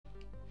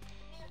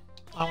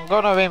I'm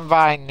gonna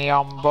invite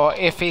Neon, but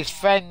if his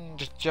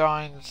friend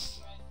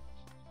joins,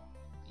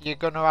 you're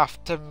gonna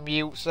have to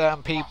mute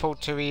certain people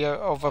to hear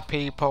other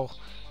people.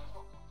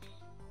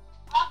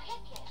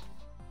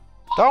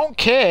 Don't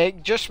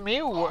kick, just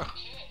mute.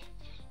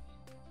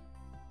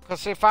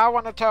 Because if I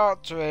want to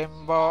talk to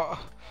him, but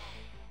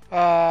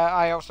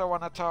I also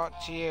want to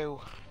talk to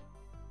you.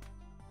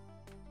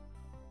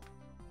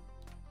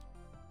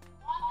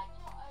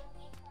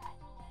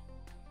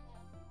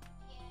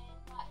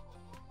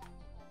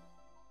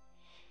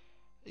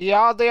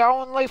 You're the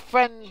only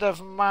friend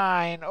of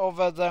mine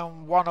other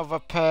than one other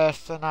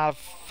person I've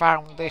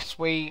found this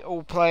week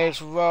who plays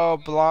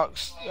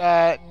Roblox.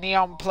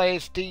 Neon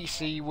plays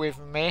DC with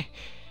me.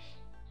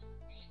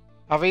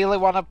 I really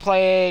want to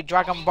play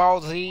Dragon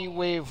Ball Z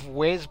with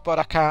Wiz, but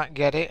I can't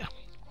get it.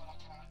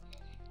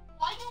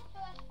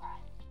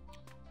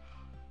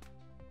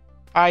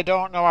 I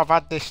don't know, I've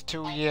had this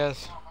 2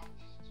 years.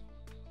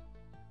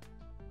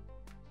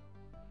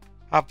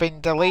 I've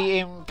been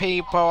deleting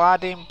people,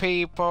 adding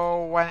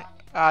people, when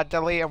I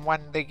delete them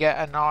when they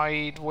get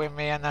annoyed with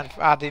me, and I've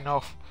had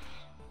enough.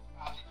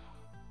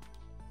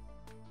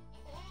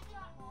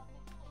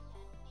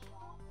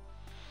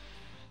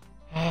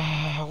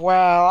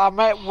 Well, I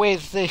met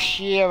Wiz this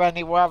year and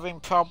he were having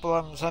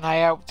problems and I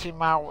helped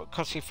him out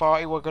because he thought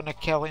he were going to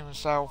kill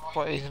himself,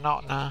 but he's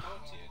not now.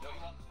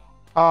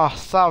 Oh,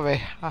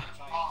 sorry.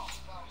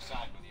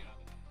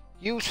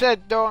 You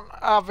said don't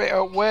have it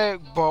at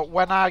work, but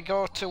when I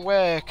go to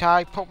work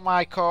I put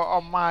my coat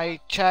on my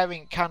chair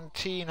in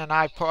canteen and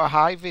I put a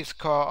high-vis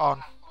coat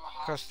on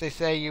because they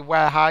say you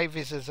wear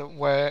high-vises at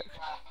work.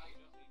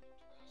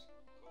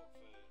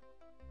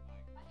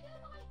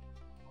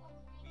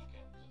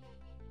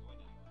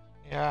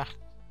 Yeah.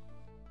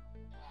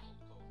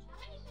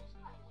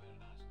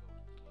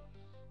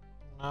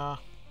 No.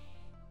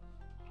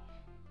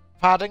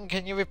 Pardon,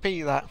 can you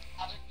repeat that?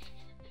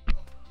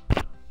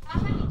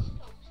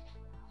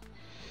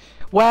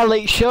 Well,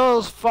 it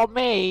shows for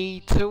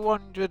me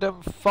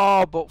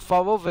 204, but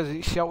for others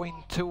it's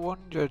showing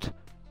 200.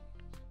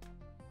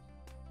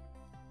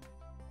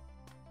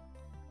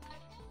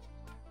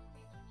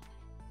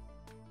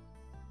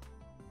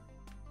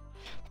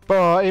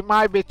 But it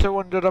might be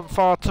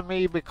 204 to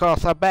me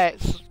because I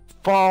bet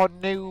 4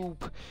 new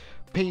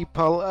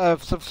people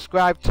have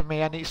subscribed to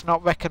me and it's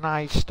not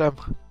recognised them.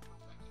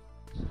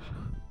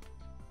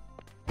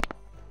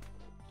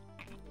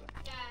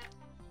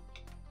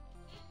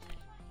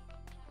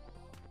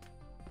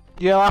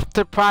 You'll have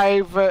to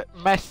private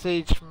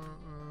message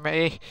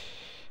me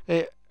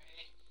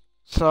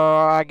so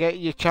I get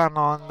your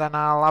channel and then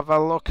I'll have a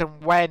look,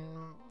 and when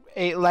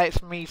it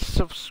lets me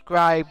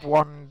subscribe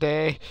one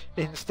day,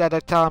 instead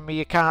of telling me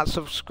you can't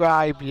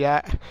subscribe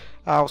yet,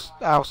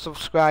 I'll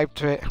subscribe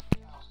to it.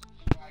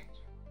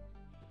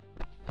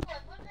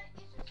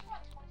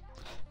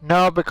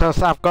 No,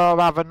 because I've got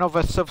to have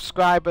another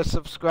subscriber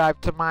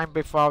subscribe to mine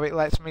before it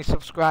lets me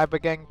subscribe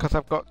again, because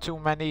I've got too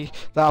many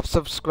that I've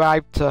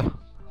subscribed to.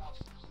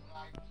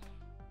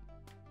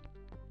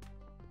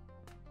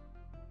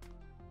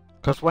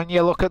 Because when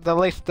you look at the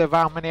list of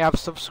how many I've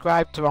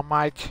subscribed to on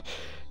my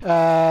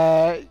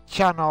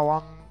channel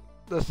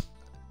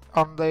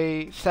on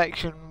the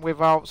section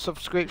without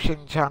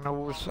subscription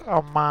channels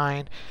on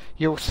mine,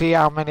 you'll see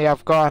how many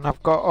I've got, and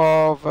I've got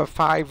over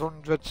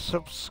 500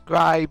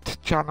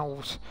 subscribed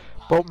channels,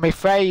 but my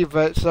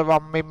favourites are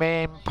on my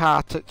main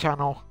part of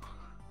channel.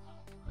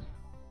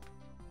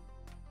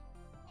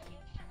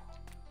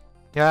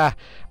 Yeah,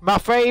 my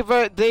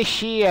favourite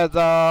this year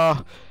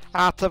though,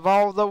 out of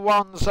all the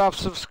ones I've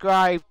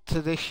subscribed to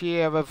this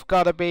year, have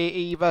got to be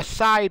either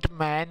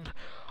Sidemen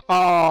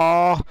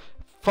or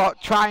for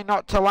Try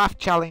Not to Laugh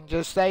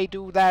challenges. They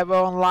do their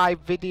own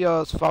live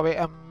videos for it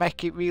and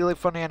make it really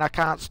funny, and I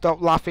can't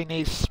stop laughing.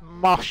 His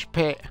Smosh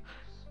Pit.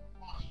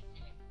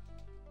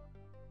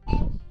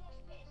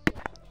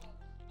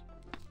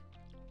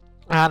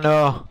 I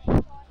know.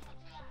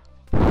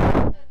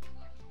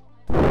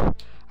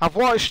 I've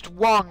watched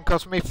one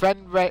because my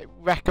friend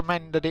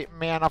recommended it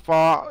me and I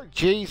thought,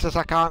 Jesus,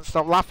 I can't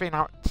stop laughing.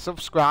 I'll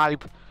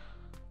subscribe.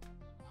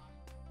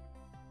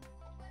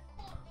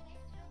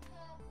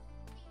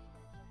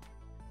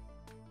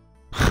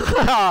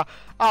 I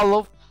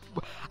love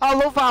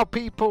how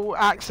people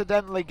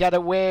accidentally get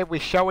away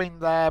with showing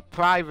their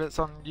privates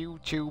on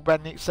YouTube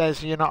and it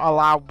says you're not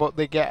allowed, but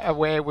they get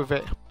away with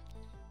it.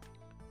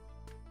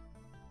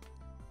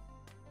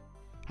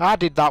 I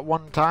did that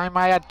one time.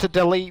 I had to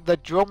delete the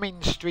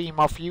drumming stream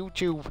off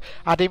YouTube.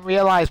 I didn't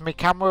realise my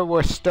camera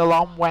was still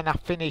on when I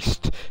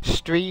finished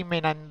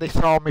streaming, and they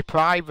saw my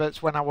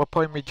privates when I was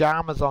putting my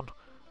pyjamas on.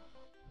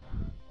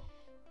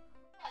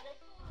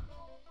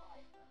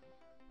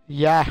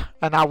 Yeah,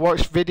 and I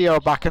watched video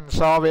back and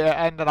saw it at the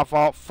end and I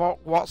thought, fuck,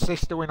 what's this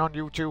doing on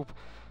YouTube?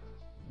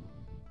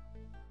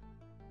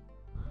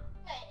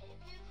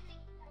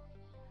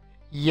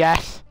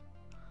 Yes.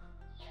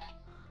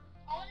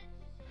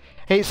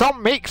 It's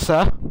on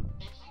Mixer.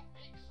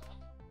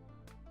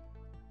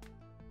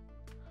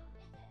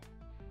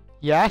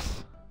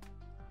 Yes.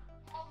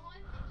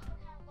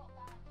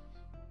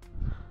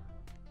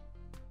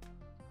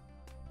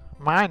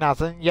 Mine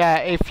hasn't. Yeah,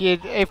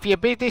 if you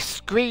be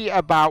discreet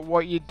about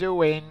what you're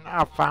doing,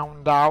 I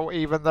found out,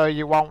 even though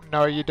you won't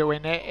know you're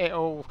doing it,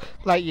 it'll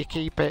let you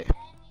keep it.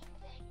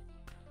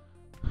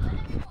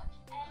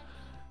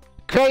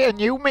 Create a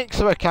new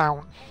Mixer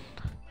account.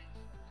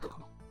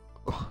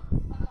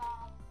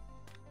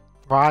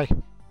 Why?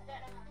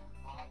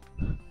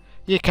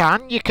 You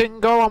can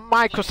go on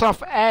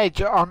Microsoft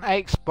Edge on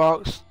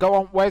Xbox, go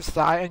on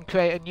website and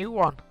create a new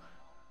one.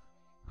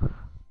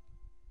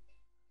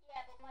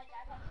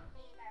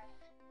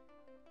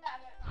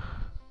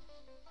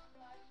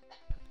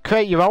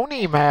 Create your own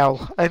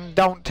email and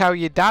don't tell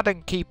your dad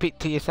and keep it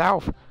to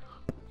yourself.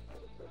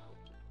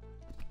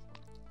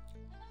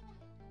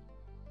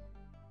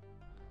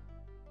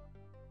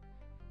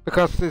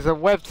 Because there's a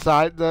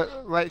website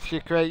that lets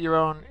you create your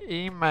own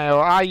email.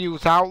 I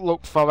use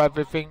Outlook for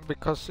everything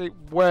because it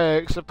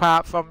works,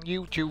 apart from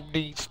YouTube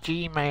needs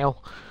Gmail.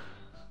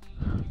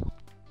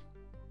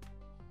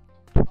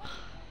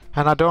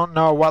 And I don't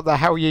know what the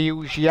hell you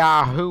use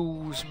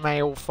Yahoo's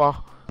mail for.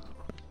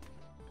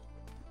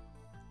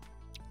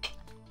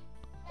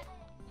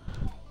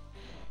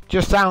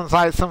 Just sounds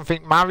like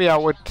something Mario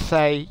would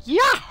say.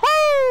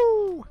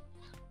 Yahoo!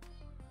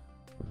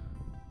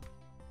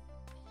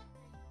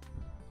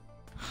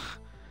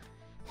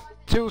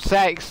 Two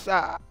secs.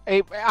 I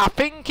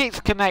think it's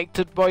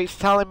connected, but it's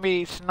telling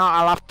me it's not.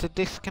 I'll have to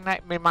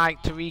disconnect my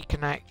mic to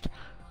reconnect.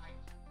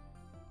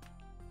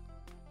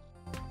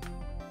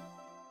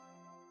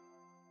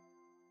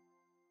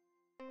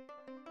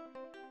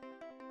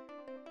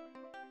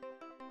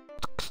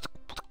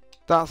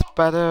 That's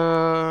better.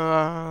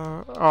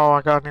 Oh,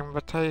 I got an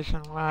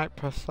invitation. Right,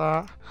 press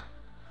that.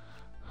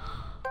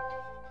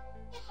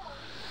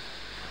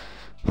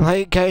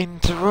 Like get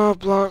into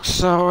Roblox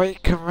so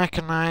it can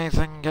recognise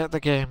and get the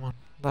game on.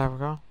 There we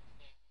go.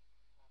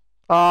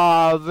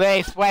 Oh,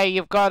 this way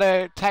you've got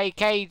to take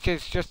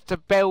ages just to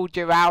build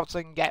your house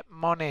and get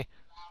money.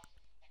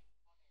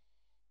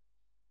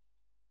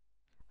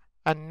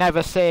 And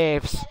never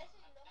saves.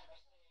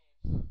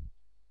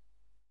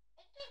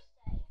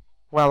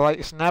 Well,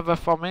 it's never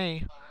for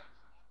me.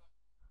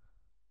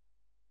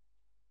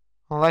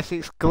 Unless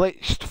it's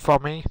glitched for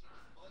me.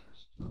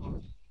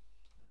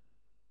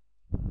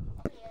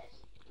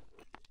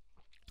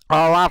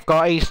 All I've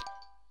got is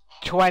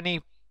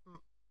 20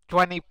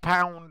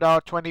 pound or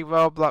 20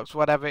 Roblox,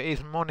 whatever it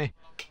is, money.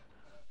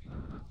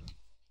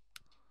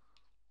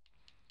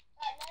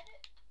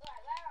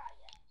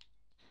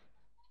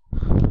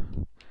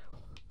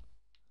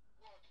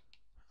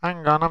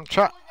 Hang on, hang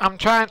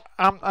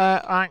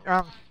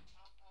on.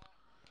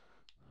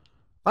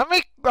 Let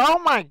me, oh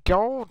my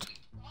god.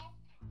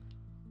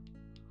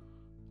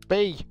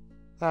 B.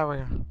 There we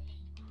go.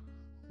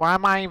 Why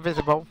am I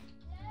invisible?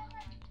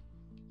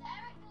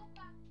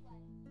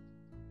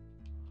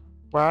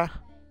 Where?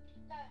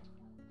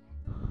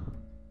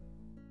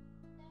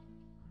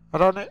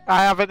 I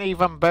haven't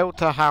even built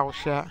a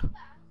house yet.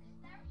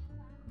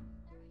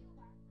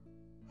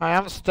 I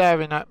am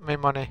staring at my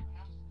money.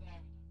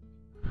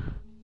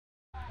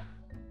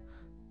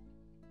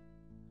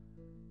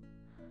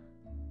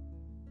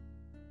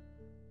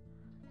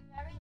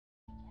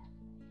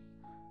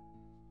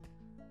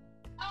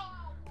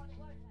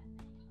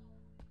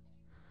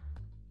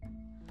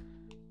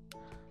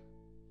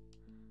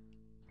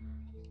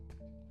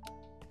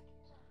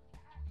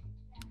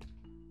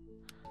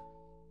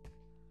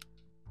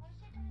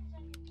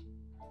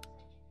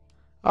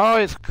 Oh,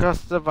 it's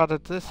because they've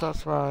added this,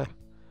 that's why.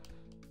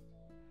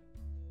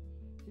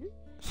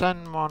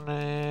 Send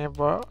money,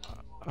 but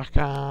I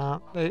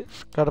can't.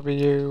 It's gotta be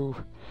you,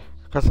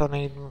 because I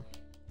need...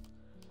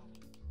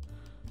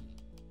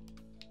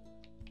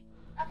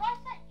 Have I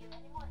sent you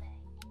any money?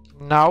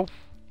 No.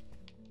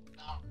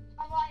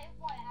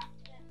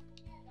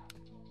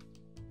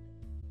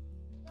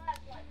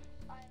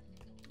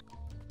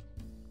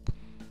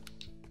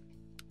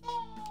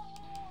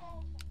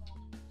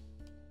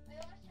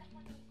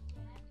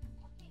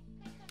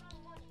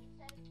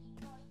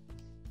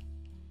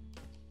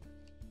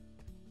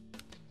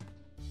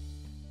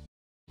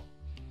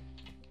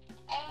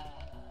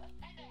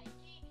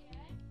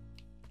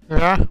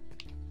 Yeah.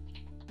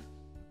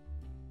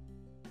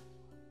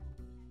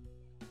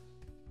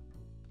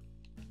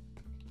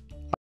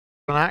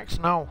 An axe?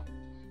 No.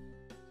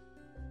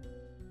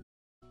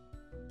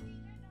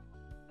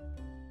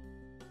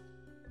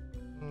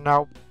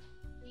 Nope.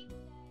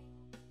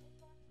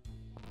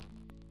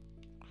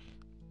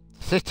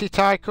 City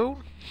Tycoon?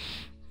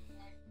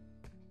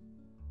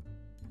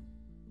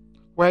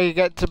 Where you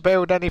get to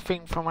build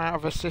anything from out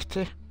of a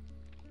city?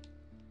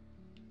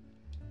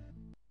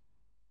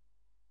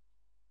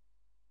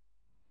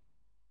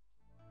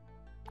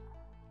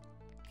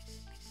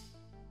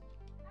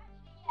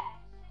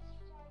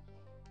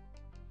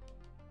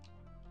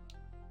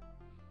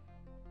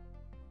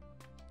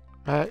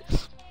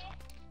 X.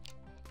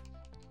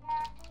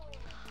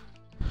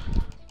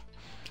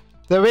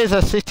 There is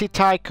a City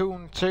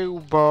Tycoon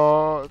 2,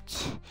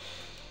 but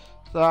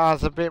that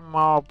has a bit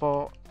more,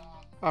 but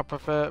I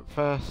prefer the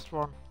first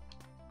one.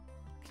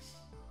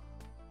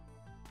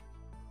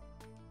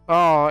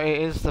 Oh, it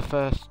is the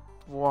first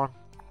one.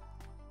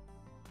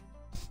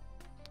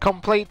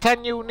 Complete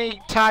 10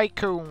 unique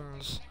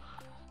tycoons.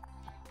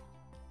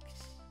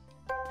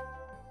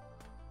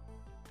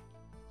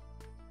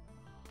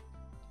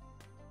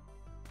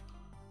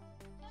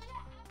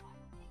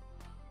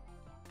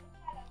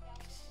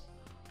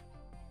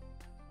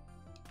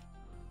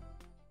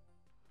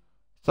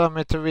 Tell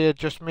me to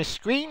readjust my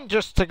screen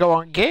just to go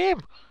on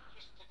game.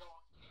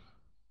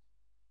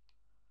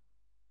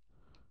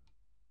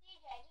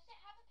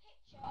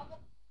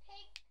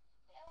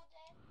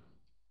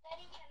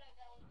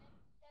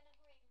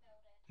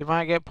 You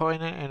might get put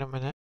in it in a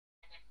minute.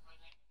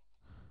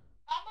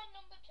 I'm on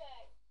number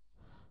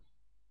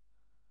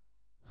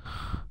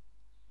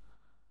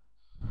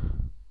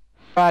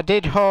 2. I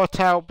did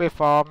hotel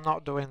before, I'm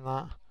not doing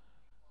that.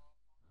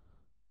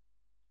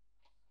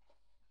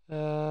 What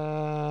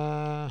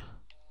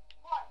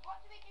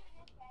do we do in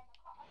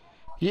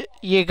this game?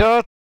 You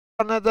go to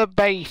one of the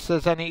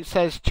bases and it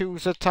says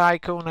choose a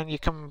tycoon and you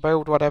can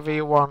build whatever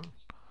you want.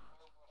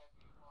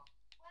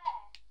 Where?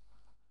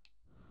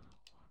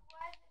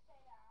 Where does it say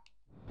that?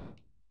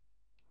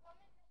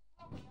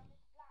 I'm in this lobby on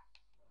this black.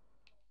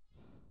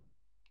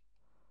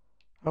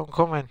 I'm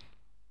coming.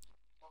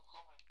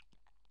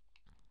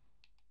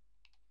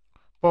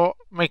 But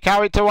my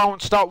character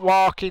won't stop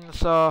walking,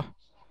 so...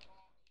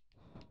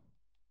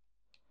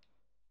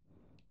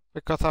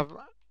 Because I've...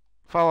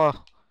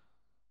 Follow.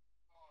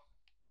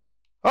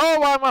 Oh,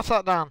 why am I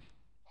sat down?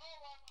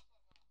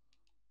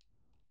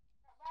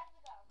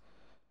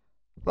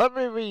 Let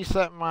me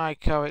reset my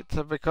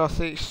character because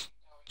it's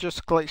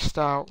just glitched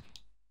out.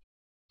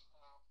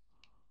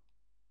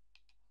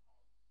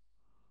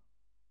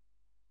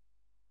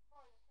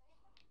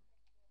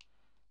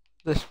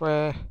 This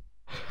way.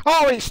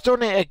 Oh, it's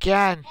done it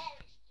again.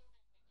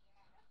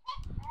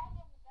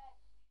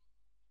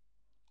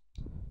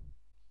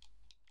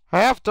 I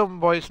have done,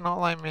 but it's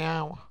not letting me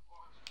out.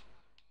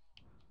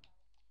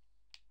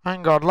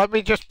 Hang on, let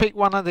me just pick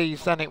one of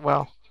these, then it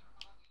will.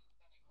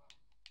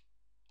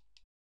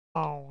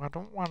 Oh, I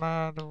don't want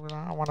to do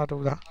that. I want to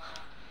do that.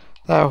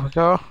 There we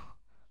go.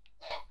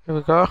 Here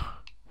we go.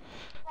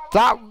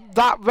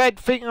 That red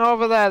thing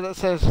over there that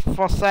says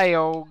for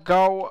sale,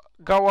 go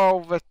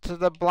over to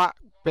the black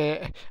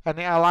bit and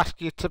it'll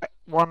ask you to pick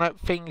one of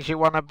things you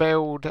want to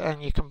build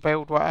and you can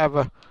build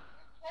whatever.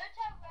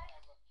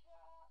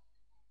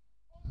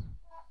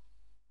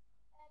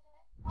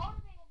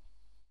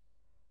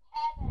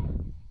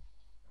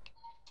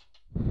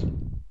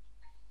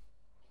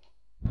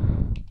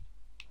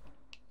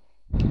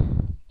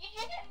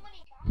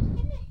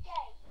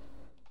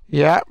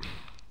 Yeah.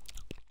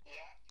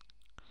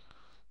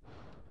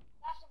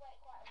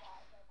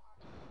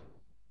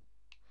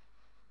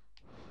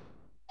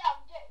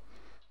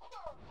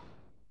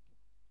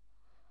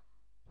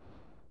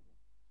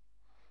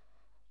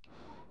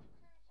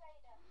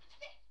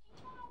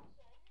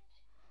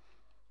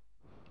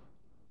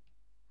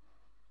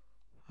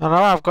 I know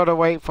I've got to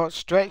wait for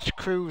stretch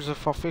cruiser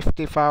for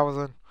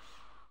 50,000.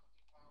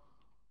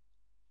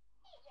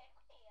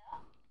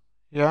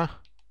 Yeah.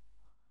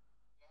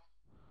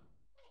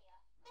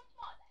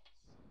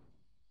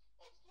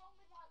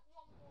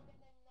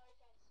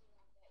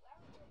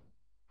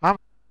 I'm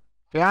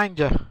behind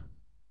you.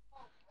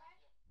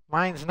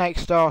 Mine's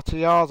next door to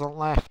yours on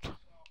left.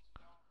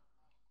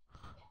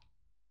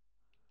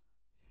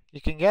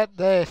 You can get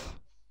this.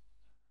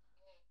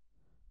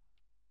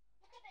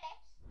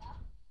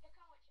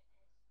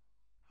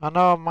 I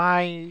know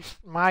my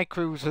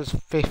cruiser's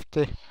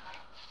 50.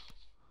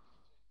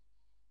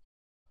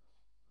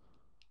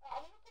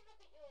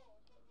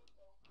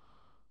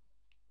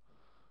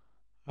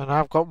 And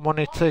I've got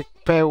money to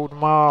build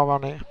more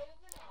on it.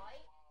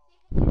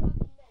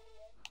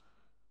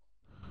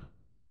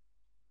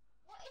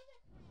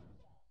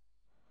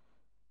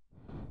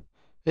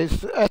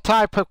 It's a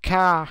type of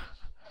car.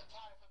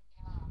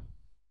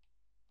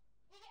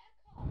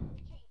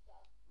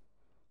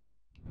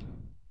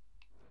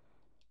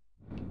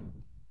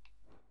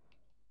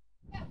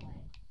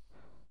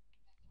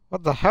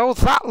 What the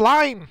hell's that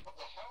line?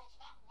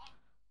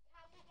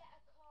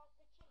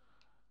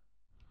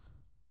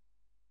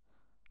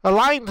 A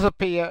line's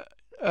appeared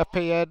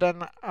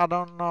and I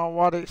don't know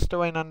what it's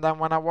doing, and then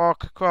when I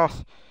walk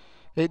across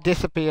it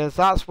disappears.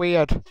 That's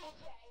weird.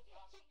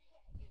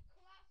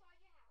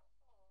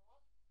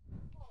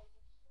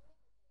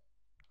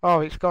 Oh,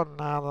 it's gone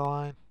now, the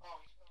line.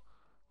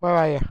 Where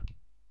are you?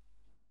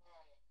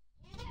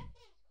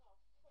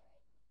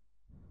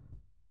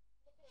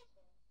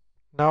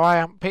 No, I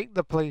haven't picked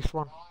the police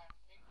one.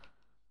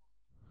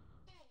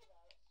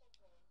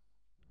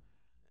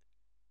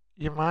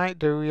 You might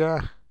do,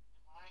 yeah.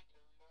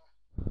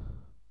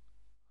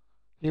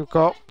 You've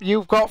got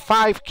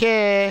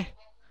 5k.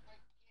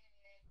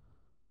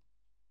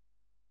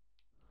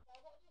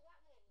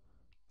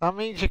 That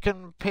means you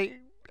can pick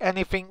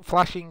anything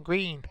flashing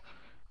green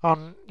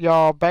on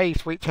your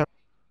base, which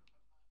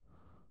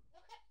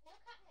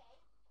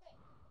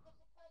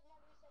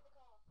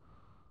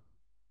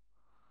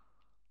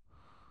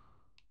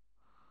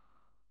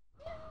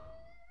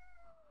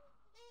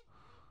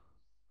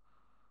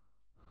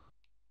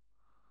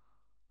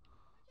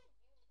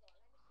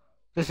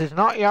This is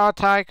not your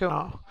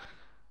tycoon.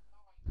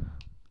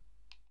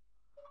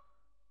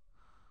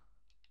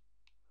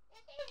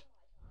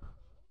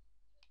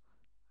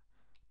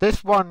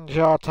 This one's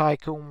your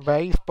tycoon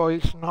base, but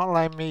it's not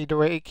letting me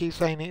do it. It keeps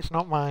saying it's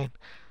not mine.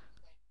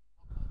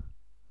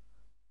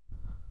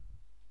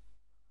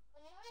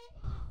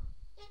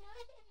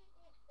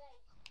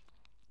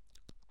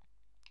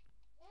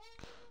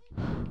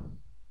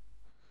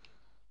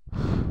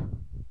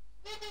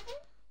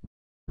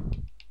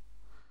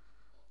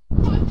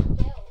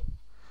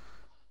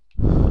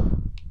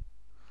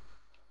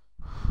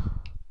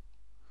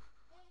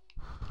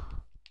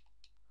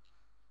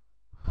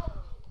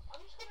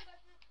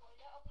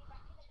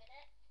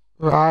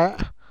 Right.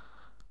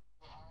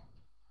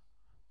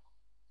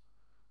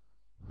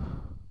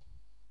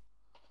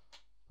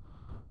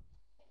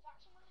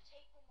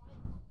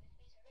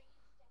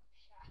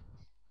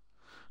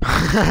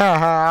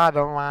 I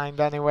don't mind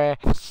anyway.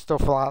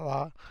 Stuff like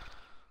that.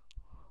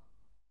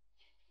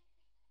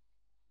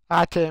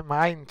 I take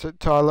mine to the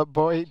toilet,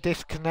 but it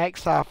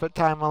disconnects half the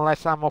time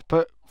unless I'm up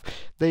at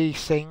the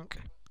sink.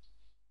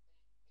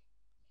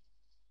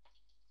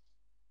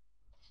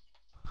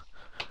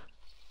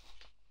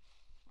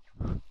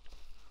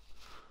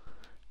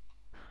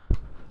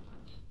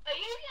 Are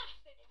you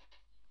laughing?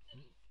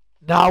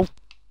 No.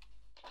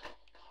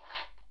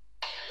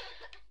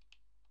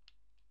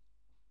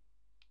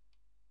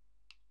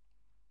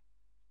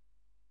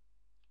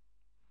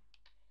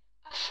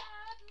 I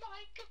had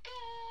like a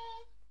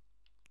girl.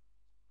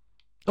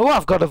 Oh,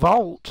 I've got a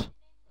vault.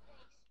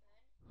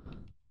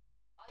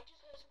 I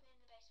just heard something in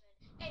the basement.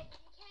 If you can hit the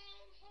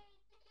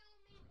kill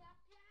me, clap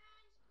your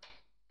hands.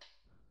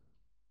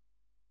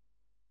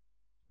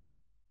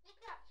 You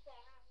clap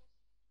their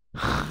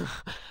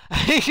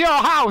hands. Is your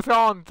house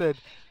haunted?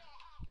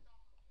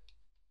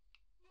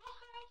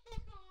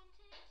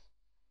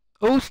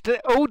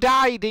 Who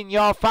died in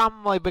your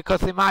family because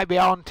they might be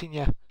haunting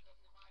you? No,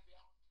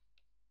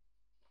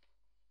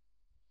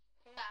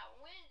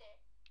 will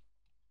it?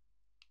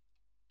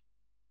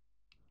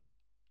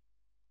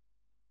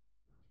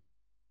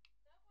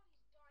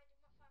 Nobody's died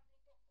in my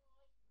family but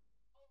my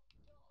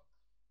old dog.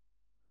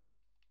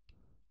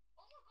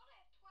 Oh my god,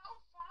 I have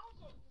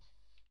 12,000.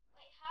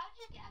 Wait, how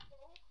do you get a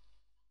ball?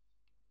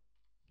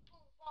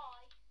 Oh,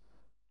 why?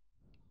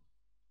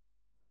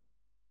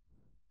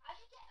 How do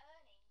you get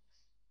earnings?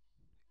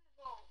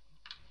 Ball.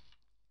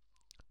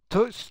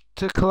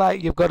 To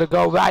collect, you've got to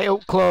go right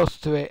up close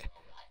to it.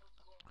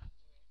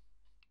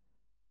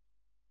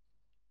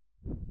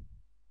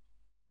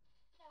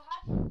 So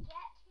how do you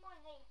get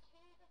money to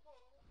the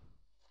ball?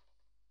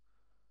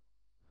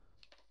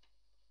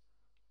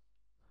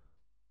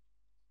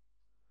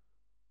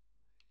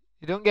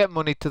 You don't get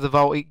money to the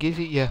vault, it gives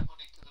it you.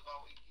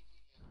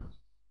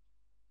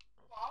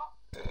 What?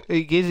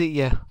 It gives it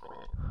you.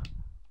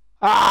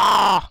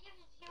 Ah! Gives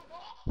you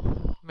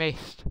what?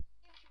 Missed. Gives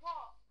you what?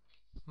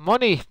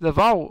 Money, the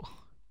vault.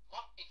 I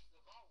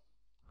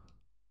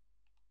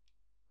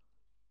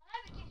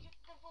know it gives you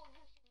the ball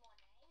gives you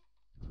money.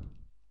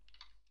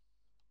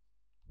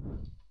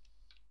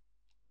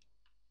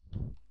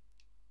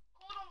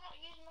 Hold on, I'm not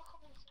using my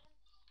common sense.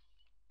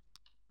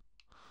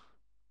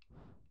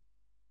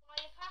 Buy a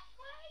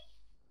pathway?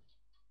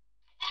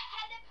 A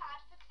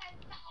helipad for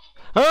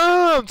 10,000.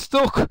 Ah, I'm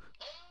stuck.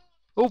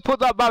 Who put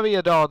that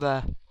barrier door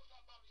there? You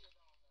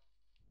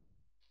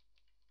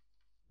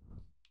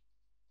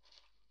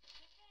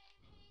came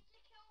here to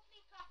kill me,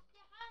 clap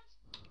your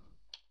hands.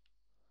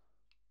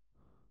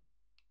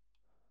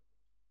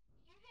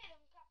 You hear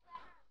them clap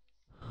their hands?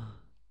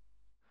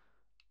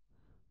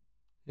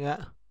 Yeah.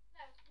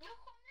 No,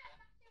 look on that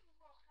massive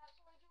rock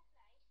outside your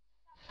place.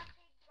 That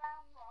big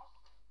brown rock.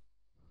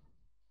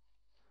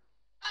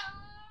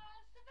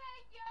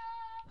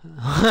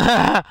 Savannah!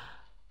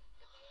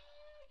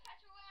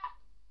 Catch a rat.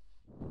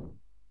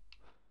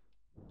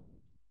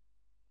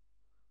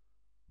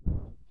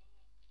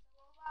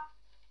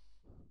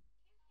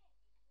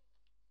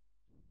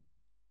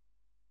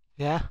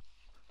 Yeah.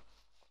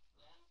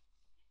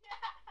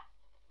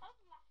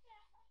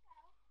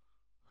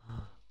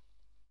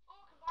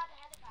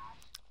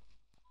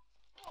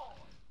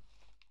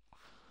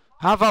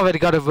 I've already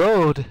got a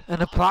road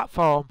and a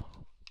platform.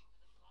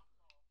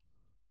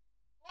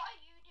 What are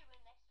you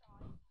doing this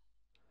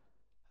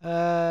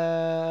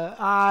time?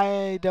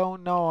 I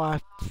don't know. I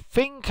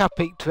think I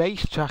picked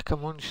racetrack,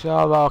 I'm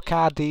unsure, or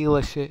car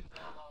dealership.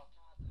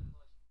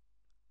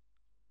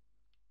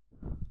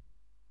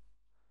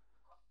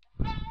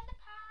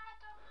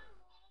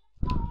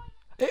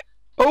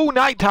 Oh,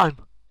 nighttime.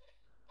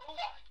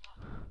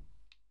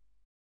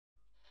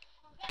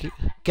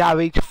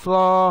 Garage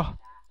floor.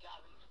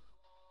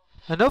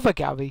 Another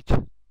garage.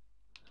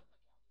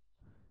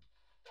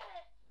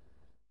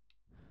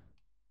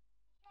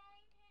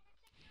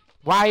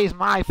 Why is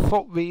my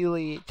foot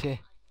really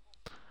itchy?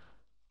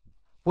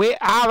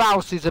 Our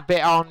house is a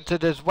bit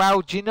haunted as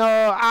well. Do you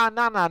know our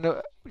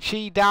Nana?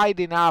 She died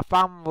in our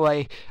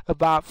family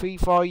about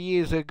 3-4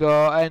 years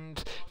ago,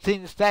 and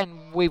since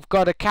then we've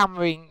got a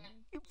camera in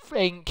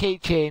in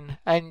kitchen,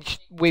 and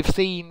we've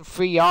seen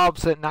 3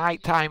 orbs at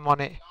night time on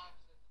it.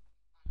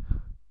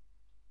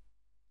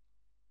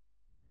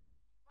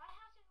 My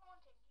house is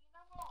haunted. Do you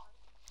know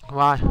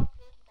why? Why?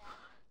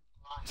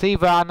 It's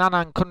either our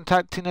Nanan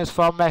contacting us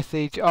for a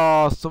message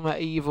or some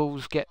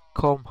evils get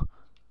come.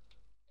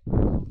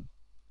 And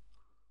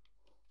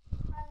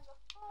the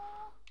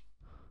floor.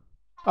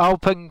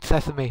 Open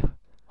sesame.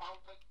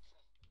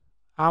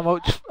 How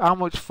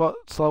much foot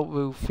slope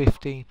roof?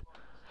 15.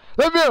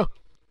 Let me know. Come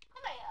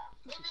here.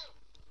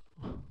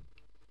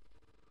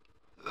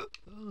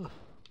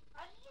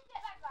 How did you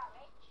get that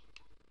garage?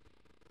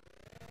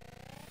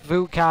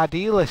 Through car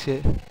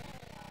dealership.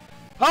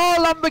 Oh,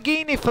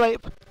 Lamborghini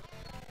flip.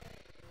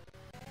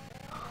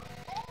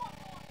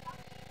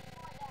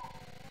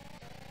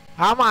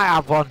 I might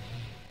have one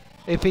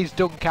if he's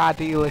done car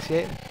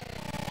dealership.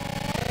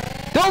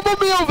 Don't run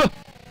me over.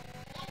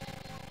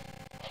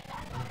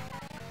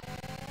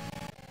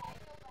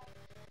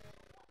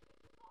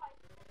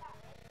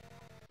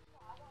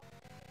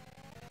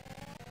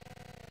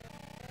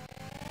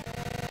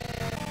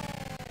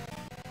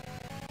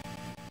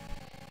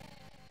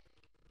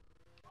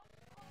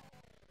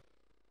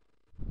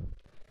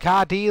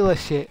 Car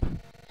dealership.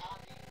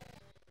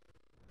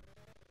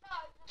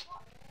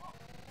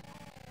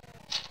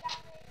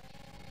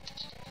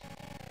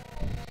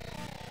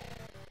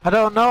 I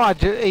don't know.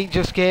 He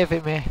just gave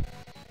it me.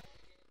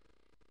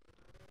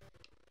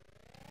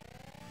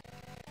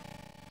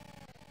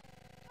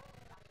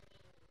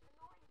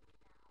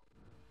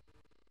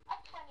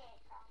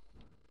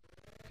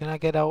 Can I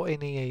get out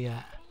in here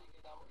yet?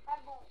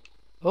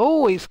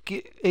 Oh, it's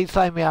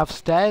like me have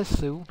stairs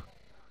soon. Look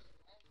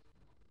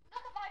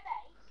at my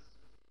base.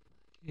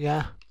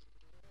 Yeah.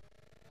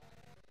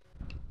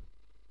 Isn't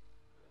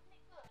it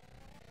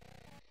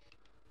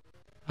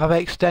good? I've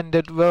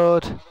extended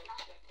road. Oh,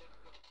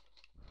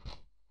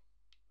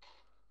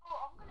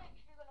 I'm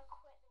literally gonna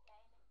quit the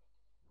game if it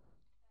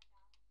doesn't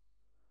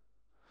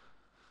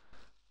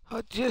turn down. I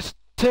just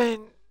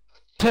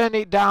turn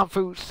it down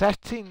through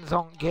settings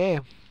on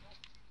game.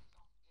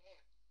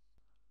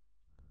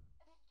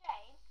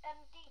 DJ,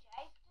 does it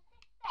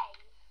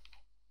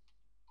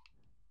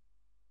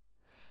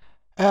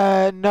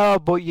save? No,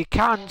 but you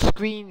can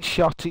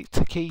screenshot it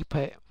to keep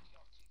it.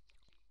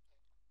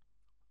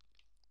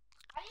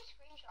 How do you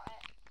screenshot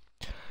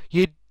it?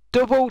 You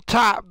double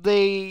tap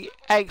the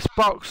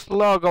Xbox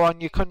logo on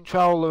your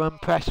controller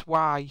and press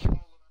Y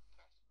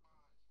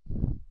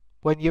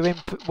when you're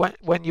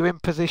in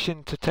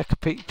position to take a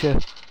picture.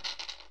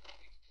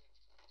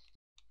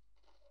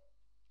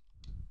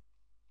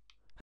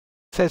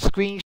 It says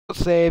screenshot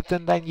saved,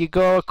 and then you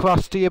go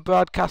across to your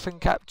broadcast and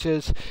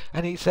captures,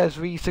 and it says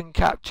recent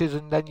captures,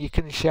 and then you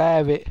can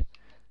share it.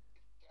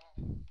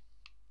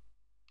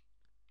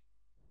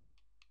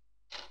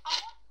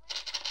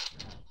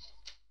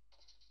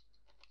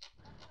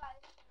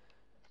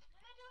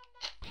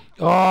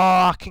 Oh,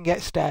 I can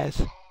get stairs.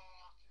 Look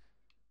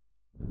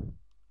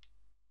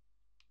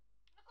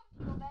up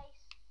to your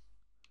base.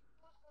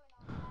 What's going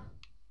on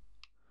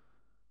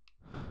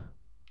there?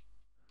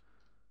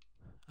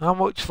 How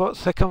much for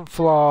second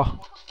floor?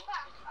 Comes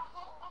back.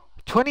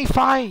 25.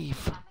 Lamborghini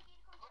comes back.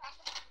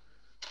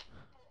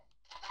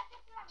 Imagine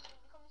if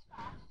Lamborghini comes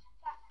back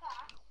that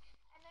fast,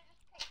 and then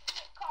just takes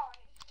the car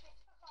and it just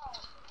hits the car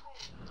and just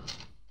moves.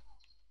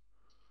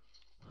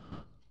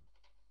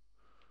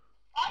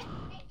 I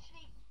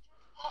literally just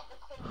got the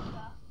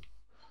clincher.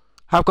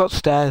 I've got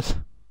stairs. If you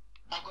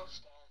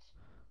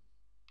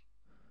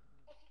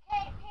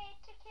came here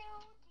to kill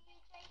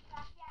DJ,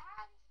 clap your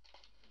hands.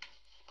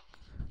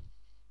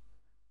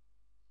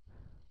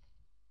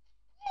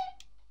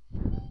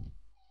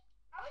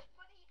 How much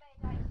money you made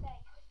that say?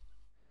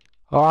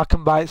 Oh, I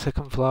can buy it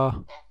second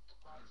floor.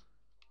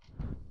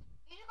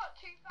 You just got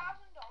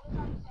 $2,000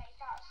 on the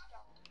safe out of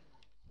stolen.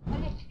 I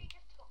literally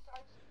just took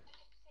those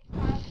 $6,000 and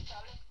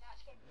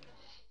that's getting rid of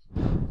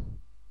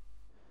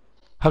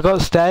I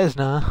got stairs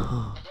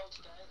now.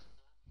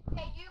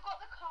 Yeah, you got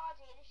the car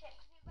dealership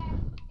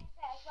because it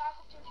says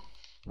welcome to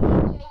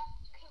DJ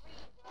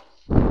Carino,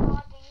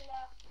 car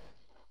dealer.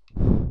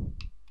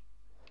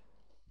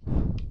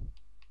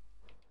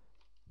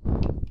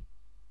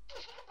 You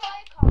can buy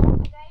a car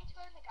today to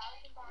go in the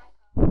garage and buy a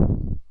car.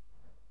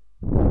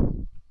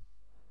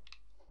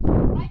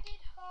 I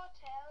did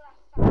hotel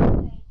last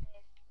Saturday.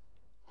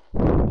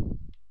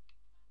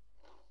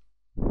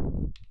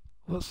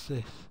 What's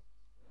this?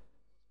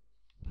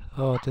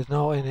 Oh, there's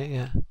no in it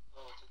yet. If you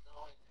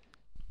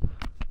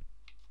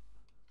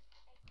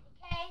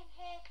came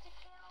here to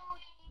kill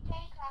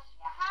DJ, clap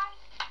your hands.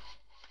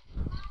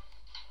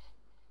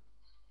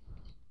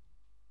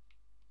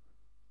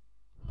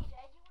 DJ,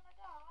 do you want to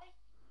die?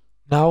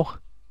 No.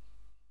 Are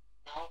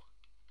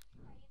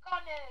you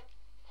gonna?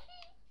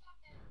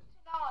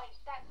 Tonight,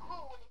 that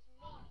call is me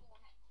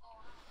wanting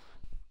more.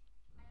 I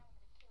am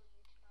gonna kill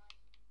you tonight.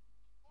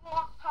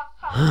 Mwahaha.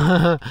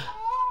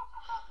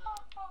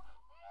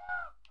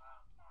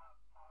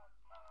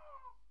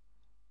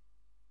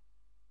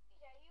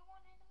 DJ, you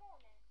want in the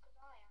morning? Because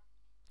I am.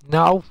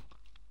 No.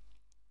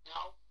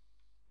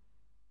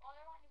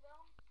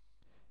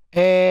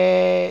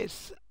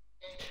 It's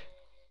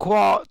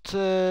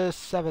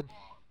 7:15.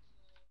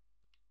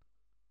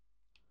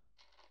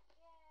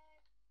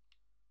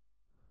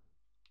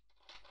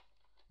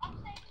 I'm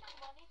saving that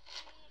money to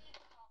the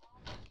car.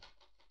 The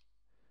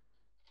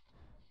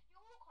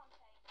fuel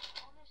container.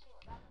 I want to see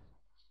what that looks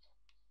like.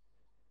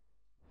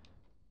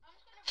 I'm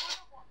just gonna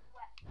run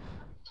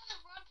I'm just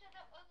gonna run to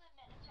the other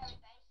military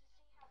base and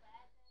see how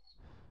theirs is.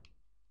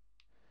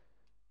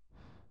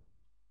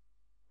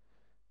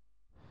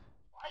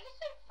 Why are you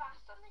so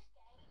fast on this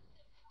game?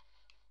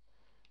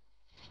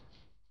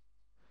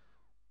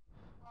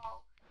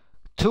 Wow.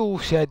 Tool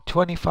shed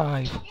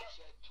 25. You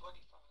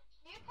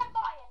can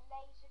buy a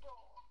laser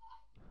door.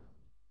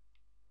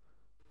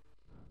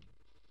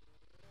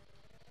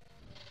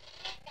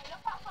 Okay,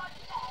 look outside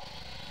the bed.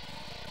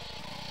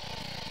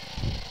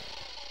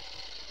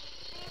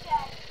 DJ,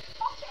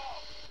 hop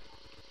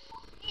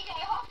in. DJ,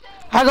 hop in.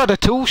 I got a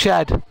tool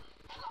shed. DJ,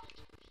 hop in.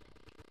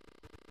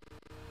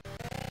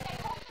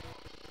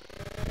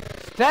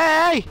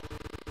 Stay!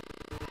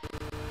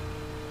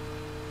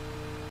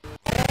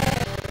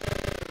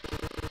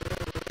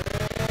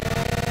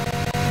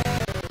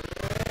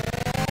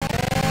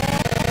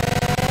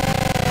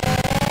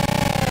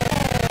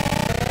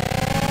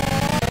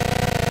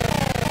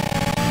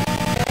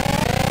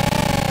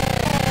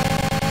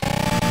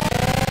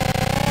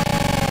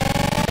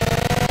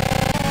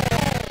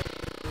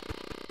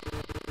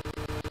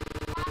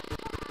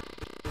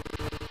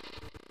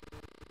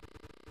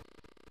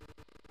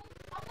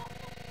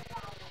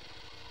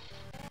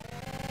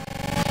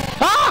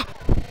 Ah!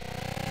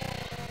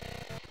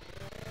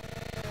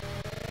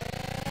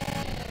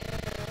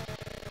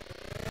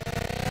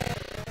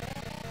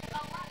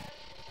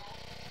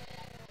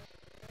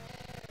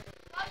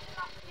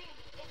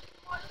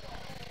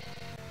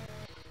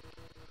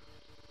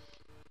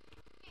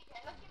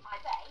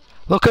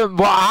 Look at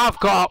what I've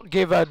got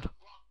given.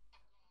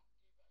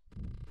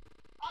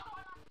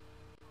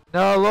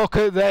 No, look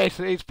at this.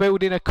 It's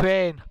building a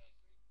crane.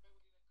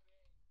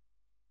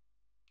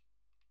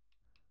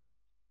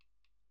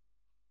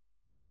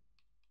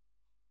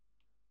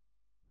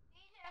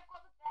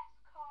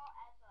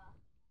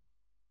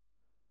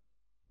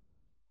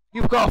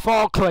 You've got a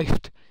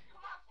forklift.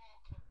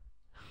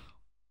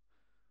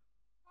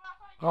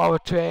 Or a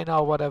train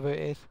or whatever it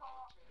is.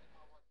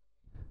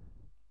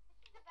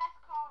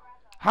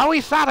 How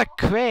is that a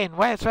crane?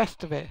 Where's the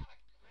rest of it?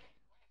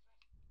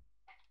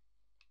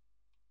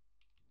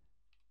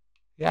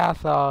 Yeah, I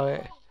saw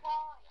it.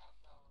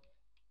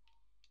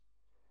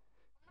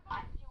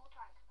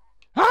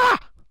 Ah!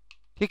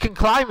 You can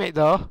climb it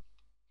though.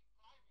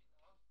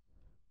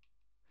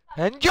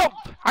 And jump!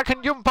 I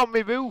can jump on my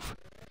roof.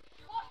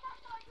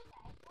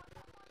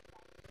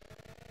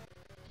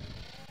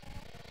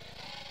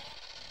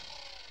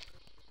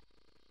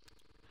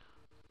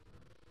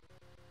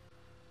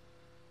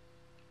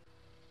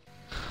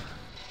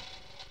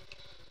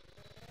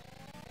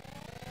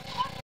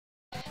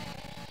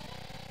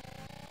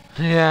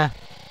 Yeah.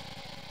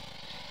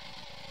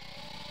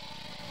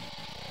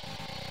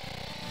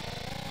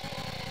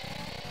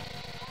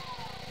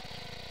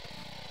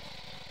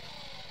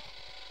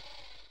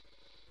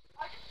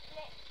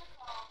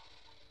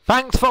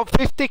 Thanks for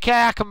 50k,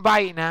 I can buy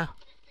it now.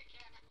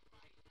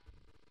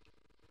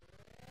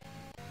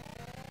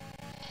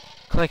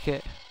 Click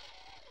it.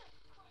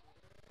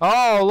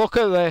 Oh, look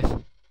at this.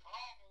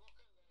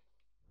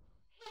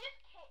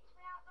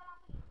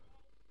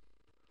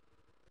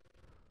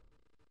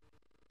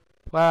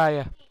 Where are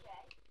you?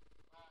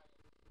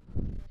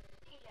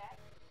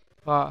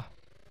 What?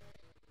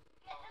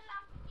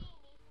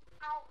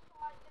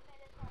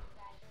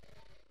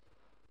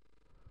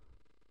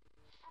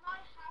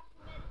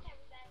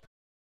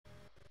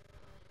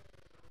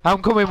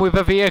 I'm coming with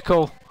a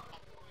vehicle.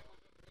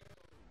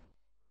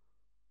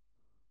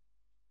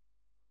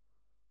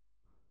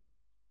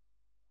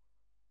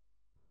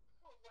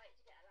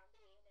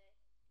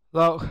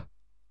 Look.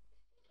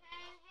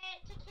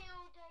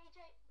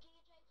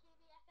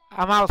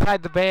 I'm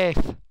outside the base.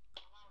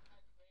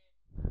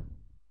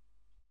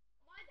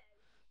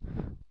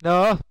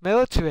 No,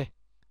 military.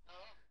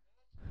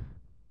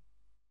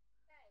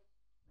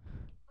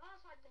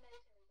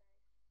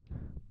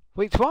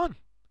 Which one?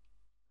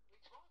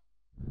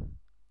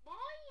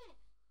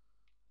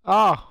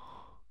 Oh.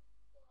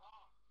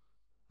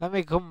 Let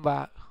me come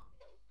back.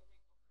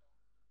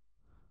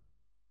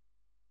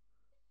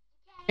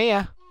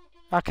 Here.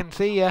 I can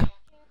see you.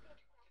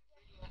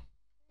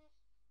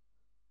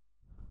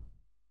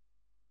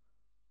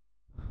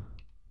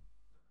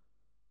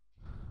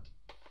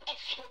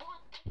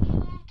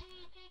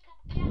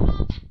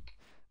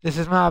 This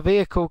is my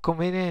vehicle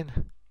coming in.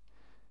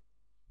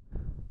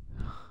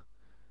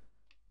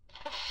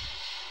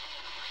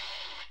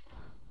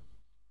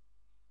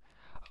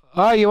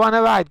 Oh, you want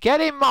to ride?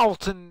 Get in,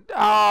 Molten.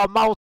 Oh,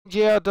 Molten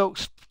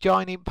Geoduck's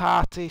joining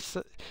party.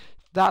 So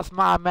that's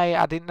my mate.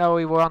 I didn't know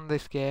he were on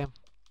this game.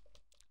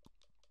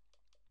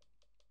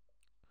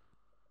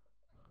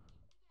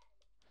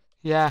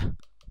 Yeah.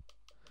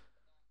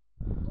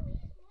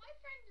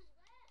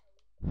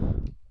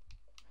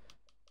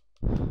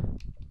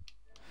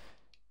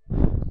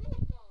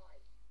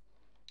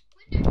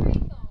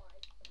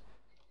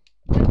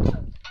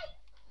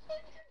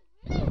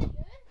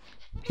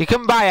 You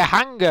can buy a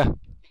hanger. Can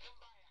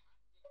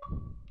I?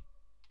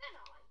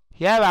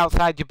 Yeah,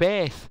 outside your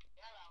base.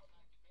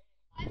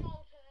 I'm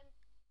Molten.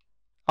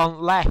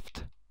 On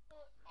left.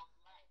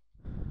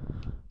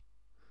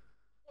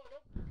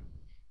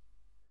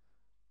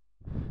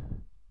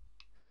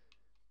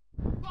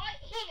 Right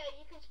here,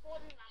 you can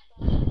spawn in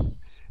that.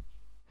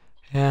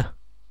 Yeah.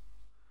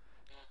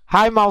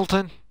 Hi,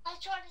 Molten. I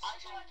tried to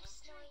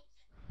snipe.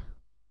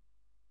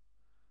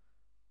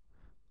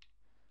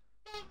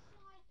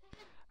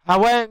 I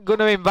weren't going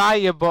to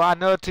invite you, but I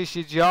noticed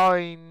you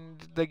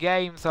joined the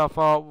game, so I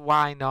thought,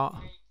 why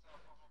not?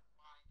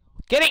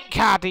 Get in,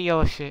 car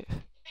dealership.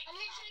 I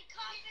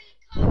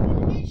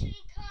literally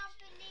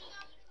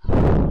can't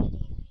believe.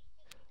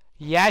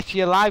 Yes,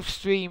 you're live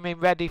streaming,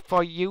 ready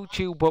for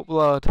YouTube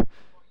upload. I've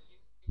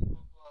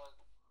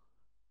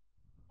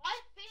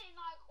been in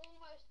like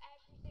almost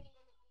every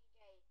single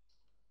streams.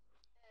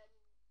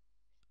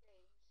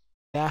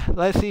 Yeah,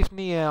 let's see if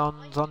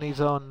Neon's on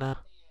his own now.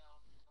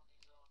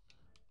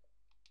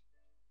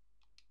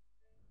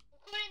 I'm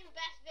calling the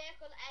best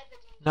vehicle ever,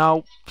 dude.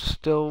 Nope,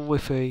 still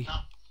with me.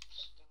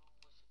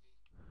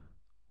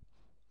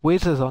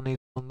 Wizard's on his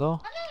own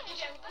though. I know you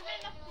don't. I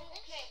don't have full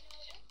clip.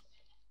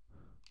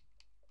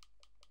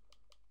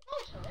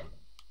 Molten?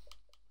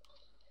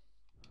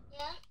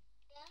 Yeah?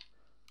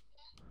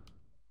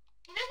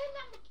 You know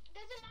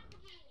there's a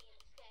Lamborghini in this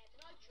game,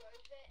 and I drove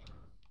it, and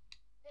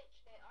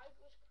literally, I was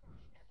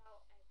crashing it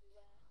about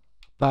everywhere.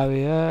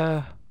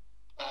 Barrier.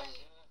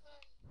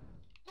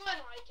 Weren't I?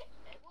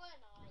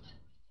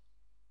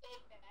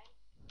 Big day.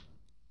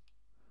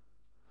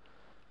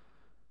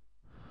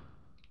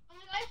 And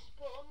the guy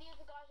spawned, the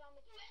other guy's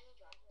Lamborghini, and he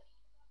drives it.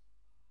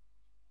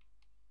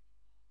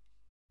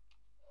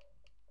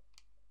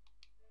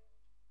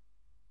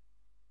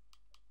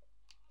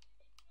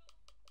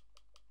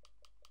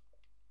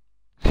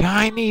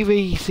 Shiny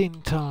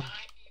Reasington.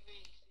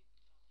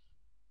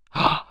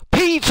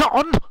 Pete's on! I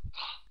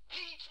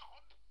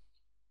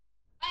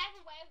have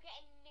a way of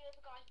getting in the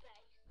other guy's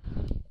place to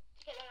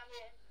get the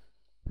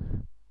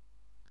Lamborghini.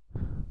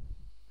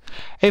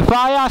 If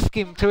I ask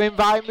him to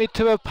invite me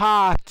to a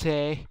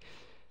party,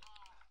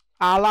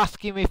 I'll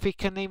ask him if he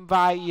can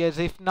invite you.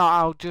 If not,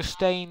 I'll just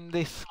stay in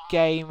this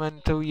game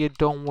until you're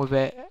done with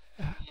it.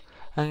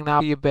 And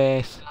now your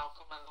base.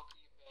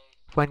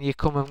 When you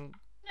come and...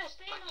 No,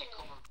 stay in on it.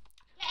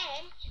 Get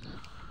in.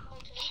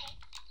 Molten.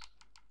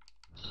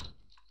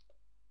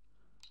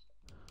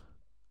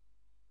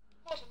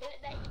 Molten, will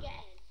it let you get in?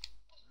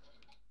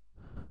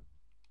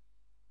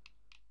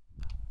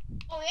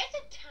 Oh, he has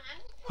a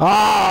tank. Oh,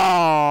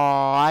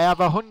 I have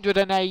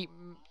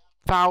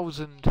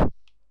 108,000.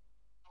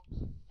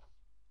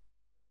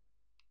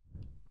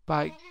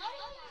 Bye.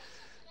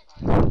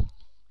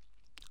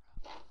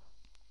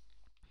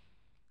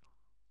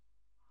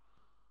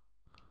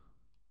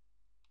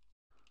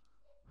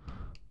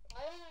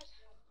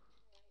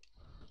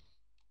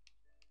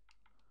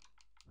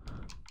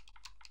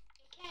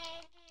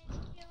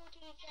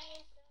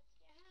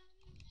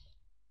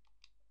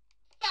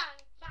 Bang,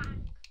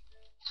 bang.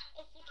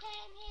 If you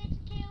came here to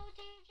kill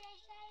DJ,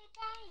 say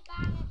bang,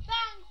 bang,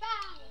 bang,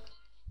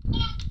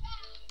 bang.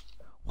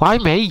 Why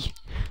me?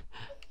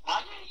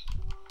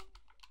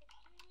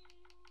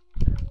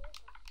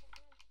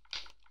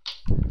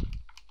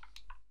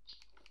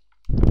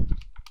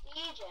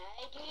 DJ,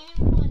 do you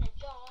want to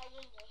die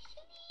in your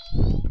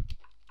sleep?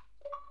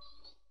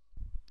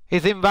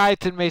 He's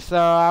invited me, so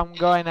I'm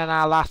going and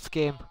I'll ask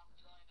him.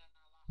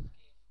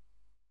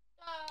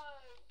 No,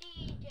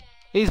 DJ.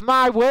 He's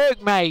my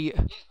workmate.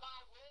 Alright,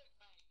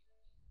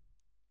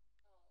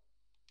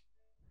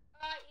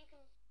 you can.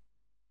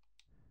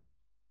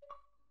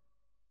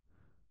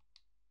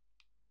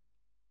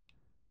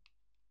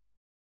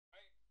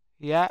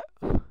 Yeah.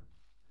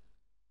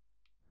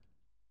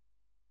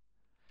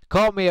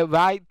 Caught me at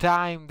right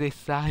time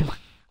this time. Well,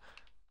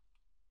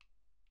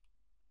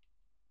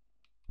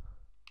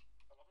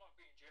 I've not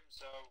been in gym,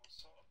 so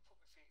sort of put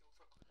my feet up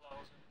for a couple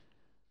hours and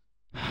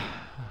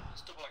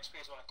it's double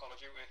XP as well in Call of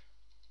Duty.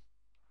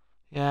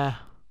 Yeah.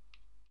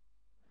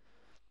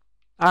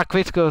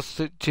 Chris goes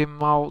to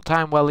gym all the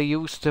time. Well, he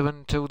used to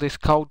until this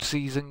cold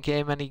season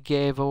came and he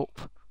gave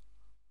up.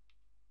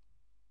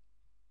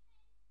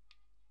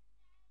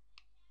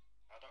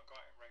 I don't go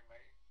out in rain,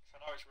 mate. If I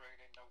know it's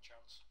raining, no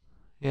chance.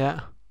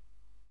 Yeah.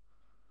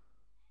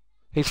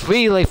 It's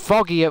really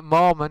foggy at the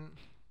moment.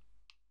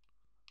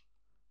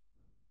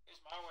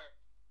 It's my way.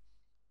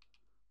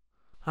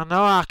 I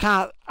know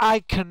I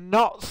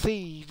cannot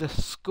see the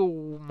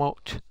school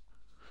much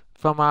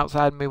from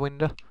outside my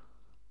window.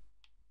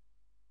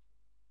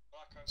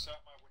 Well, I can't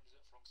set my windows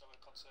at front because I have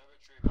a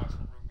conservatory in my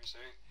front room, you see.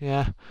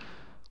 Yeah.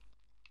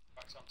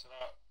 Backs onto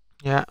that.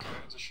 Yeah.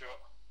 Curtains are shut.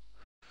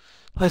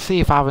 Let's see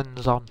if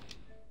Aaron's on.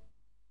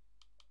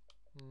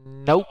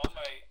 Nope. Come on,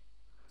 mate.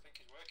 I think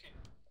he's working.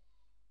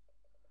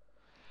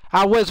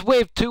 I was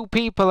with two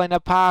people in a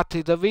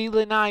party. They're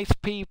really nice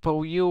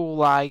people. You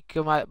like,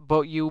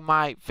 but you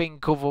might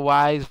think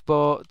otherwise.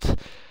 But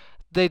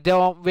they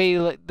didn't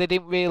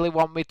really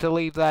want me to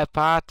leave their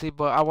party,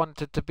 but I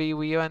wanted to be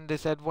with you, and they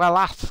said, well,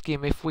 ask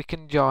him if we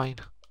can join.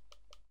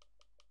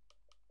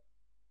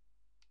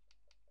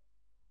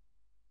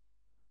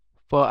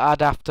 But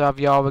I'd have to have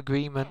your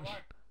agreement. If you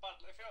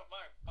don't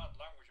mind bad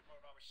language, you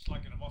won't be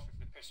slagging them off if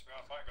they piss me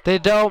off. I ain't got They a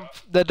problem with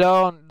don't, they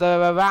don't,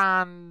 they're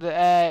around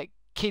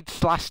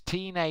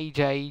kids/teenage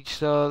age,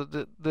 so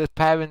the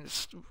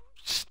parents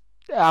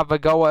have a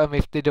go at them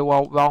if they do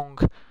out wrong.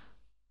 that.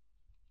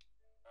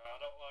 I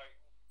don't like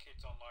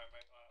kids online,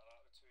 mate, like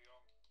that. They're too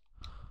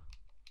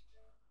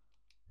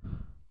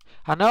young.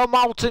 I know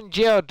Molten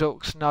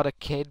Geoduck's not a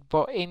kid,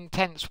 but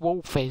Intense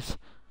Wolf is.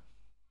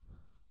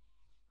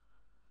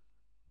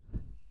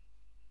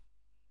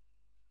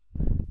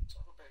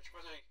 Son of a bitch,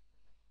 was he?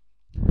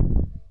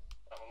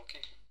 Have a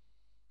looky.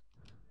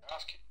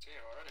 Ass kicked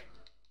here already.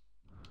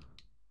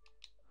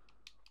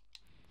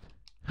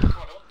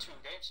 God, I've done 2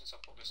 games since I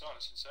put this on,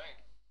 it's insane.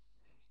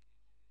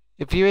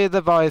 If you hear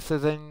the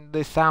voices and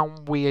they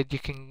sound weird, you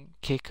can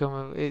kick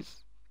them.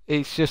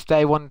 It's just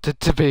they wanted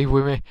to be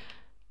with me.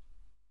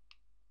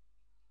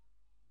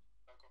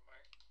 No good,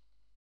 mate.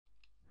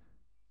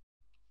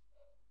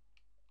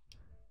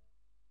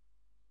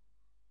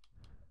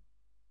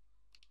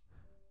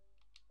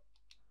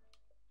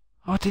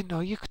 Oh, I didn't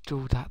know you could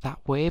do that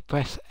way.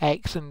 Press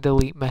X and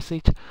delete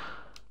message.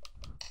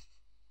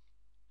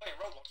 Playing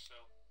Roblox still.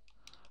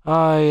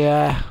 Oh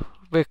yeah,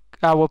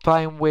 I was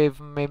playing with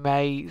my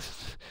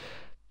mates.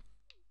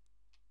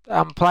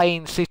 I'm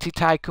playing City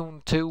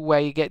Tycoon 2, where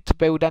you get to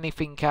build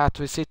anything out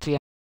of a city, and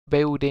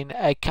building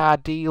a car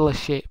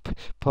dealership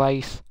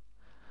place.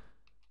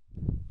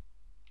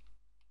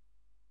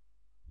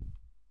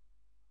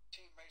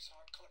 Teammates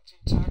aren't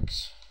collecting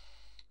tags.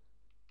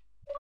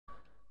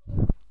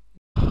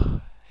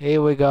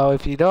 Here we go.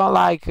 If you don't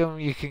like him,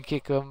 you can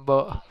kick him,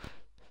 but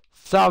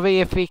sorry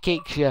if he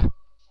kicks you.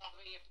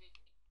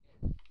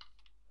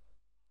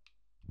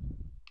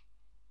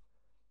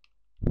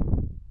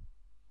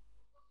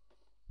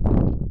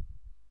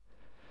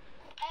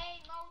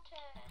 Hey,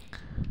 Molten.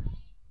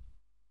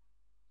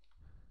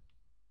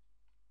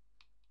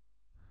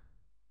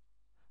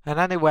 And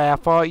anyway, I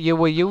thought you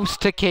were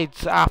used to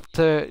kids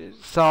after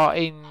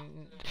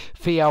sorting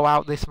Theo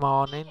out this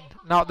morning.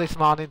 Not this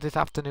morning, this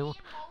afternoon. Me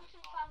and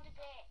Molten found a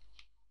glitch.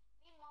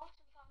 Me and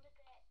Molten found a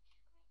glitch.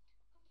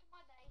 Come to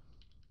my base.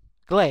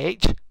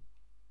 Glitch?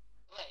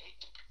 We're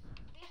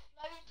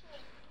floating.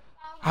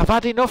 Found I've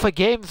had enough of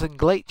games and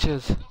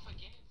glitches. Did you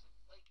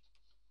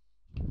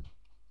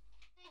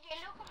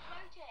look at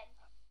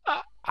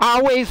floating?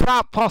 How is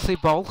that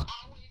possible?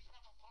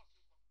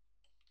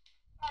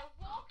 Right,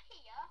 walk here.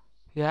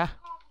 Yeah. Can't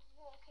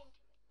walk into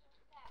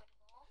there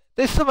anymore.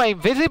 There's something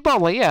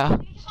invisible here. You can't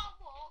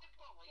walk.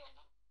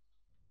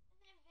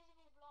 There's an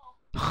invisible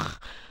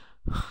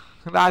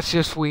block. That's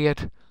just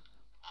weird.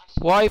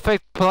 What if a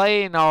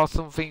plane or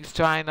something's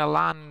trying to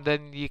land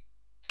and you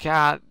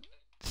can't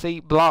see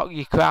block,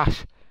 you crash?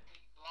 To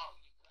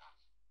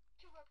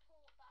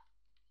report that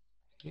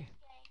Yeah. game.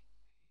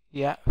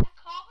 Yeah. A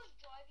car was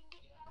driving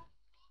itself.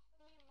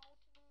 Me and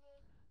Molten were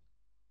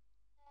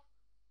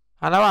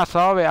I know, I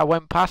saw it, I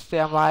went past it,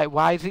 I'm like,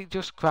 why is it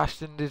just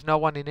crashed and there's no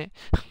one in it?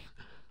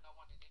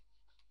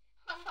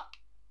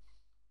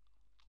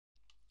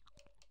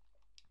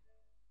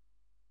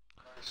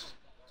 Nice.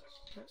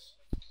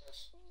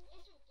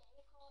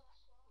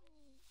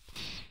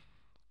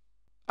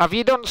 Have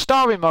you done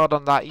story mode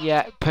on that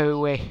yet,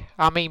 Pooey?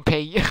 I mean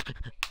Pete. There is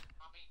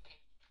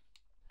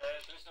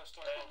no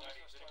story mode, mate.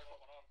 They didn't put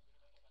one on.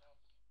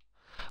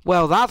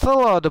 Well, that's a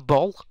load of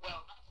bull. That's what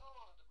I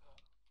thought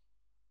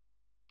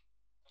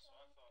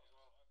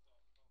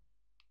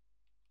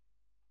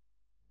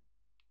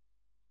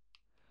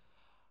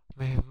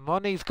as well. My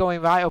money's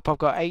going right up, I've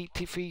got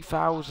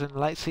 83,000.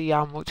 Let's see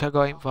how much I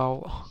got in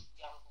vault.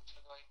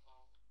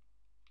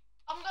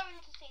 I'm going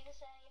to see the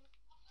same.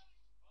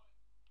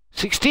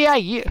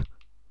 68?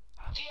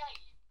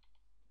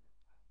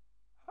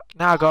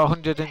 Now I got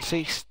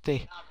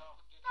 160.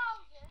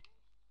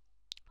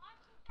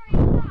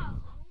 1,000?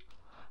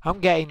 I'm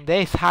getting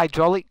this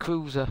hydraulic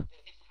cruiser.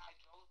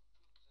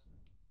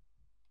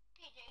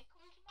 DJ,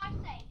 come to my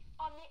safe.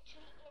 I'm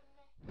literally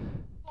in the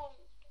vault.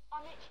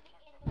 I'm literally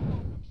in the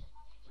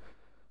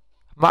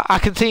vault. I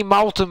can see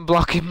Molten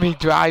blocking me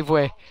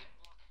driveway.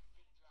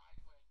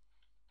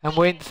 And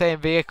we're in the same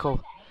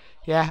vehicle.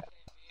 Yeah.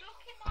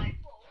 Look in my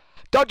vault.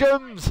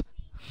 Dodgems!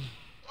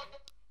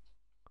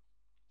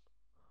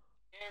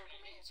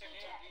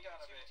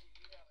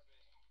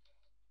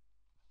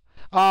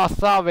 Oh,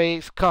 sorry,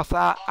 it's 'cause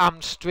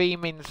I'm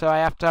streaming, so I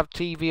have to have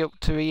TV up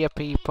to hear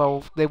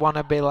people. They want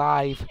to be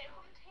live.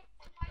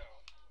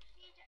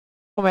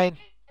 Come in.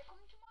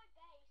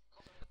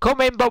 Come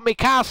in, but my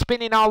car's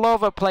spinning all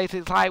over the place.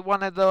 It's like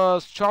one of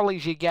those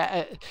trolleys you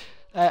get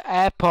at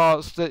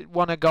airports that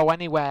want to go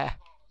anywhere.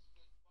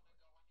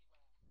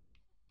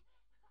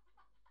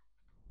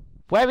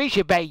 Where is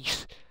your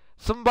base?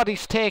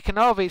 Somebody's taken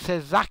over. It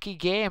says Zaki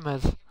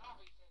Gamers.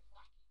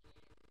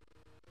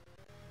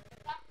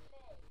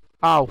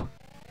 Oh.